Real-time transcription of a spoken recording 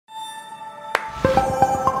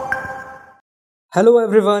Hello,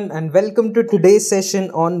 everyone, and welcome to today's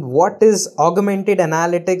session on what is augmented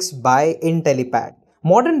analytics by Intellipaat.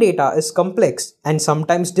 Modern data is complex and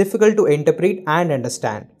sometimes difficult to interpret and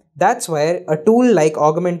understand. That's where a tool like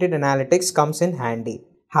augmented analytics comes in handy.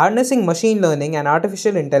 Harnessing machine learning and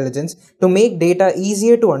artificial intelligence to make data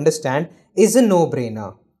easier to understand is a no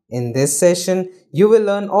brainer. In this session, you will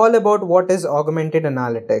learn all about what is augmented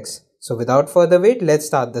analytics. So, without further wait, let's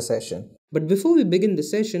start the session. But before we begin the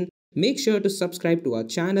session, make sure to subscribe to our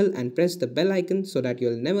channel and press the bell icon so that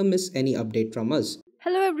you'll never miss any update from us.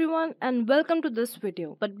 Hello everyone and welcome to this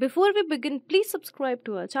video. But before we begin, please subscribe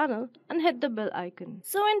to our channel and hit the bell icon.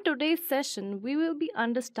 So in today's session, we will be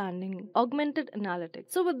understanding augmented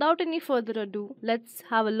analytics. So without any further ado, let's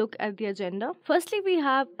have a look at the agenda. Firstly, we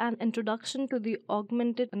have an introduction to the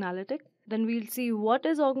augmented analytics. Then we'll see what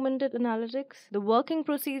is augmented analytics, the working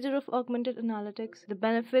procedure of augmented analytics, the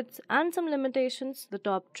benefits and some limitations, the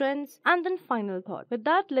top trends, and then final thought. With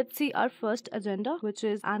that, let's see our first agenda, which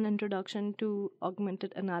is an introduction to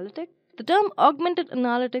augmented analytics. The term augmented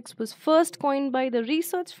analytics was first coined by the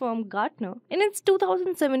research firm Gartner in its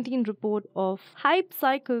 2017 report of Hype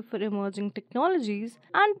Cycle for Emerging Technologies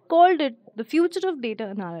and called it the future of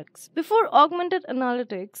data analytics. Before augmented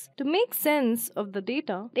analytics, to make sense of the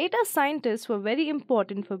data scientists were very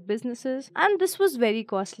important for businesses and this was very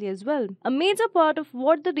costly as well. A major part of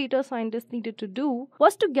what the data scientists needed to do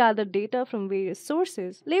was to gather data from various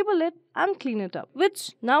sources, label it, and clean it up,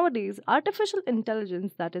 which nowadays artificial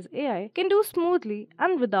intelligence, that is AI, can do smoothly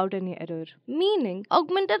and without any error. Meaning,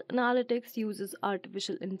 augmented analytics uses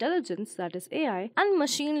artificial intelligence, that is AI, and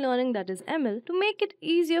machine learning, that is ML, to make it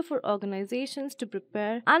easier for organizations to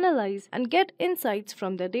prepare, analyze, and get insights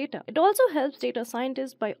from their data. It also helps data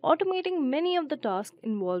scientists by automating many of the tasks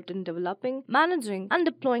involved in developing, managing, and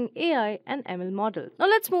deploying AI and ML models. Now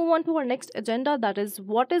let's move on to our next agenda, that is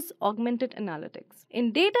what is augmented analytics.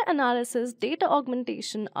 In data analysis, data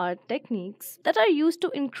augmentation are techniques that are used to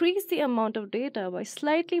increase the amount of data by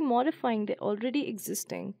slightly modifying the already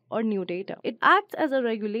existing or new data. It acts as a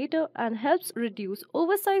regulator and helps reduce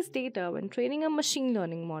oversized data when training a machine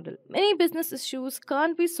learning model. Many business issues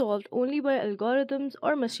can't be solved only by algorithms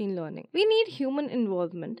or machine learning. We need human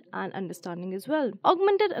involvement and understanding as well.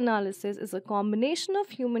 Augmented analysis is a combination of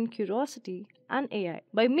human curiosity and AI.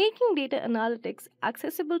 By making data analytics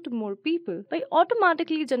accessible to more people, by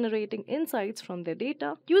automatically generating insights from their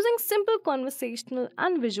data using simple conversational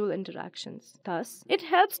and visual interactions. Thus, it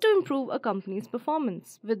helps to improve a company's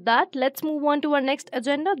performance. With that, let's move on to our next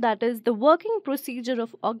agenda, that is the working procedure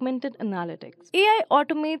of augmented analytics. AI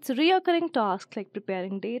automates recurring tasks like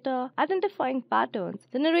preparing data, identifying patterns,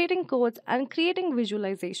 generating codes, and creating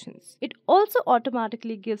visualizations. It also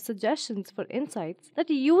automatically gives suggestions for insights that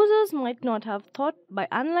users might not have thought by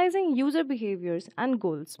analyzing user behaviors and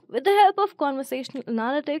goals. With the help of conversational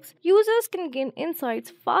analytics, users can gain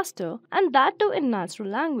insights faster and that too in natural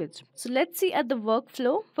language. So let's see at the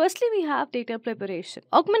workflow. Firstly, we have data preparation.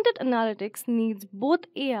 Augmented analytics needs both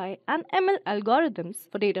AI and ML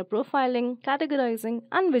algorithms for data profiling, categorizing,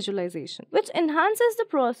 and visualization, which enhances the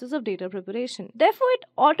process of data preparation. Therefore, it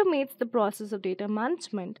automates the process of data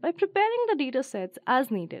management by preparing the data sets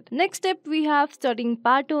as needed. Next step, we have studying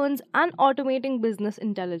patterns and automating business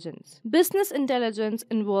intelligence. Business intelligence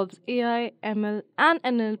involves AI, ML, and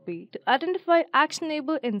NLP to identify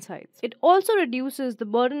actionable insights. It also reduces the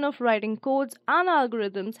burden of writing codes and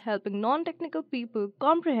algorithms, helping non-technical people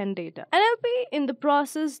comprehend data. NLP in the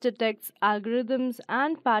process detects algorithms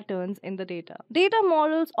and patterns in the data. Data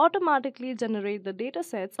models automatically generate the data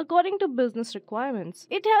sets according to business requirements.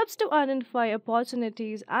 It helps to identify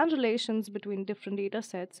opportunities and relations between different data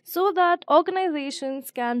sets so that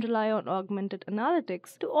organizations can rely on augmented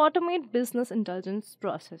analytics to automate business intelligence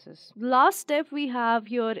processes. The last step we have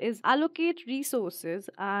here is allocate resources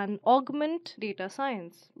and augment data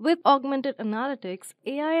science. With augmented analytics,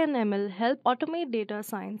 AI and ML help automate data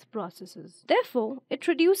science processes. Therefore, it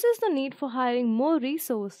reduces the need for hiring more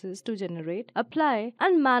resources to generate, apply,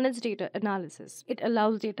 and manage data analysis. It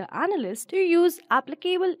allows data analysts to use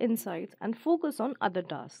applicable insights and focus on other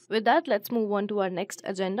tasks. With that, let's move on to our next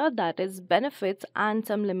agenda, that is benefits and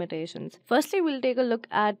some limitations. Firstly, we'll take a look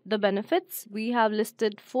at the benefits. We have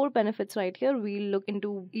listed 4 benefits right here. We'll look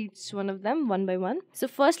into each one of them one by one. So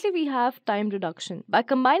firstly, we have time reduction. By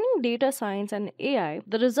combining data science and AI,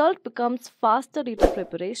 the result becomes faster data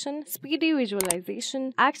preparation, speedy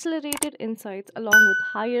visualization, accelerated insights along with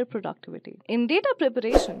higher productivity. In data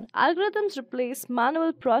preparation, automation. Algorithms replace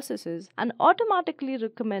manual processes and automatically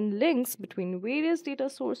recommend links between various data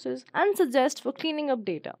sources and suggest for cleaning up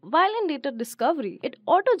data. While in data discovery, it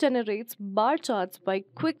auto-generates bar charts by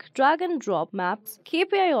quick drag and drop maps,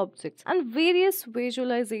 KPI objects, and various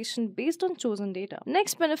visualization based on chosen data.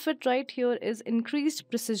 Next benefit right here is increased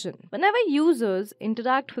precision. Whenever users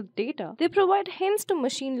interact with data, they provide hints to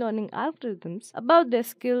machine learning algorithms about their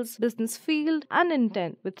skills, business field, and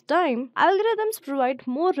intent. With time, algorithms provide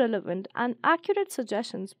more relevant and accurate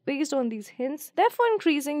suggestions based on these hints, therefore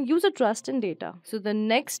increasing user trust in data. So the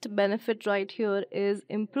next benefit right here is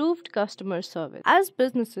improved customer service. As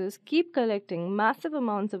businesses keep collecting massive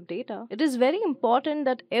amounts of data, it is very important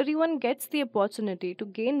that everyone gets the opportunity to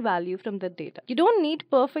gain value from that data. You don't need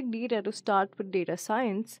perfect data to start with data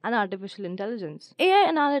science and artificial intelligence.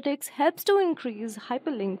 AI analytics helps to increase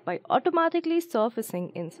hyperlink by automatically surfacing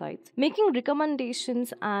insights, making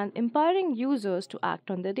recommendations and empowering users to act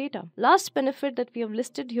on their data. Last benefit that we have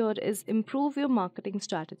listed here is improve your marketing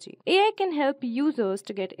strategy. AI can help users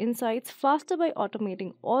to get insights faster by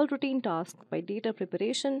automating all routine tasks by data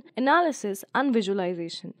preparation, analysis, and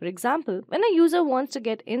visualization. For example, when a user wants to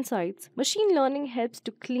get insights, machine learning helps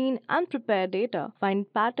to clean and prepare data,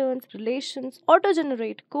 find patterns, relations,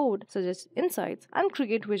 auto-generate code, suggest insights, and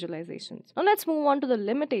create visualizations. Now let's move on to the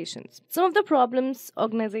limitations. Some of the problems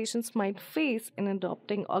organizations might face in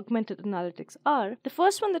adopting augmented analytics are: the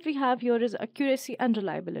first one that we have here is accuracy and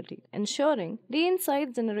reliability, ensuring the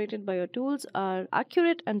insights generated by your tools are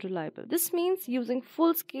accurate and reliable. This means using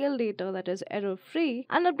full-scale data that is error-free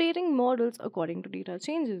and updating models according to data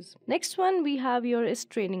changes. Next one we have here is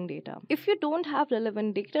training data. If you don't have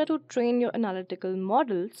relevant data to train your analytical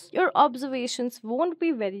models, your observations won't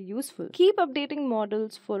be very useful. Keep updating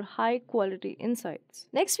models for high-quality insights.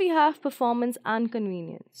 Next we have performance and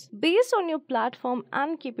convenience. Based on your platform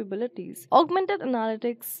and capabilities, augmented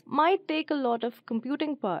analytics might take a lot of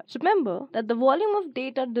computing power. Remember that the volume of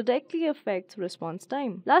data directly affects response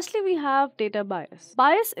time. Lastly, we have data bias.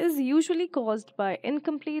 Bias is usually caused by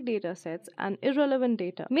incomplete data sets and irrelevant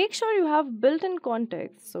data. Make sure you have built-in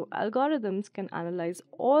context so algorithms can analyze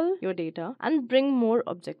all your data and bring more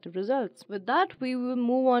objective results. With that, we will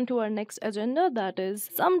move on to our next agenda, that is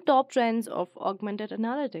some top trends of augmented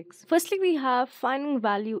analytics. Firstly, we have finding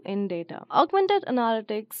value in data. Augmented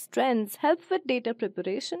analytics trends help with data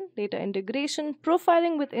preparation, data integration,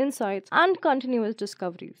 profiling with insights, and continuous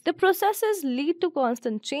discoveries. The processes lead to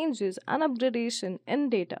constant changes and upgradation in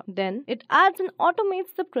data. Then, it adds and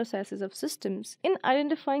automates the processes of systems in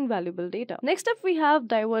identifying valuable data. Next up, we have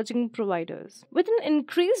diverging providers. With an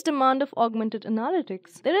increased demand of augmented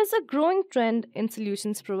analytics, there is a growing trend in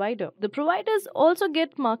solutions provider. The providers also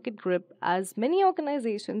get market grip as many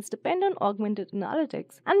organizations depend on augmented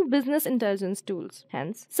analytics and business intelligence tools.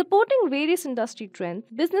 Hence, supporting various industry trends,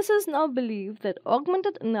 businesses now believe that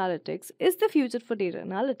augmented analytics is the future for data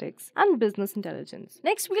analytics and business intelligence.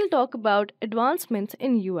 Next, we'll talk about advancements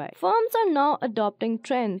in UI. Firms are now adopting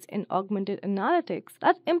trends in augmented analytics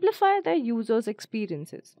that amplify their users'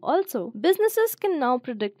 experiences. Also, businesses can now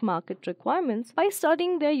predict market requirements by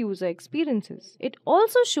studying their user experiences. It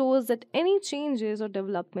also shows that any changes or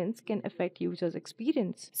developments can affect users'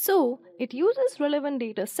 experience. So, it uses relevant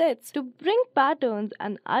data sets to bring patterns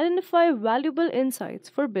and identify valuable insights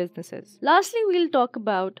for businesses. Lastly, we'll talk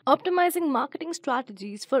about optimizing marketing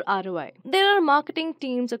strategies for ROI. There are marketing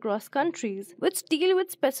teams across countries which deal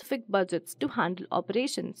with specific budgets to handle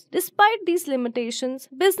operations. Despite these limitations,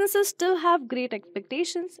 businesses still have great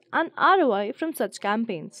expectations and ROI from such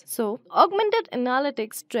campaigns. So, augmented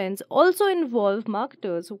analytics trends also involve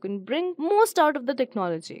marketers who can bring most out of the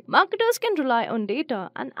technology. Marketers can rely on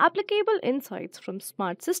data and applicable insights from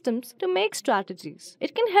smart systems to make strategies.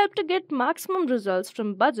 It can help to get maximum results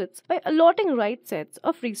from budgets by allotting right sets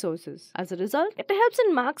of resources. As a result, it helps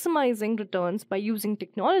in maximizing returns by using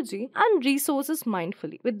technology and resources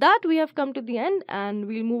mindfully. With that, we have come to the end and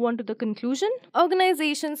we'll move on to the conclusion.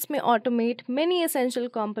 Organizations may automate many essential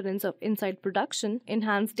components of insight production,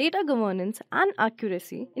 enhance data governance and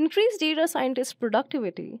accuracy, increase data scientist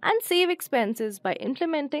productivity, and save expenses by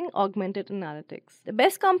implementing augmented analytics. The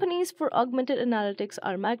best companies for augmented analytics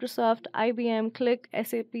are Microsoft, IBM, Click,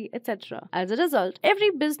 SAP, etc. As a result, every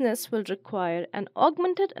business will require an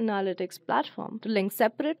augmented analytics platform to link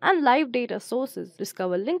separate and live data sources,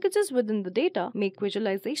 discover linkages within the data, make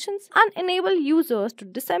visualizations, and enable users to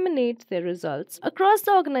disseminate their results across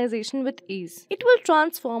the organization with ease. It will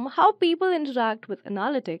transform how people interact with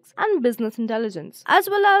analytics and business intelligence, as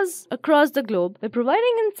well as across the globe, by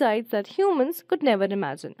providing insights that humans could never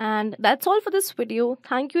imagine. And that's all for this video.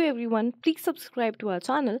 Thank you everyone. Please subscribe to our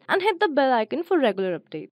channel and hit the bell icon for regular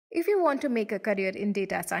updates. If you want to make a career in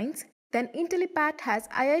data science, then Intellipaat has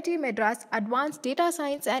IIT Madras Advanced Data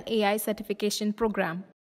Science and AI Certification Program.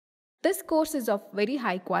 This course is of very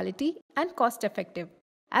high quality and cost effective,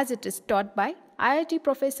 as it is taught by IIT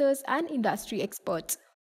professors and industry experts.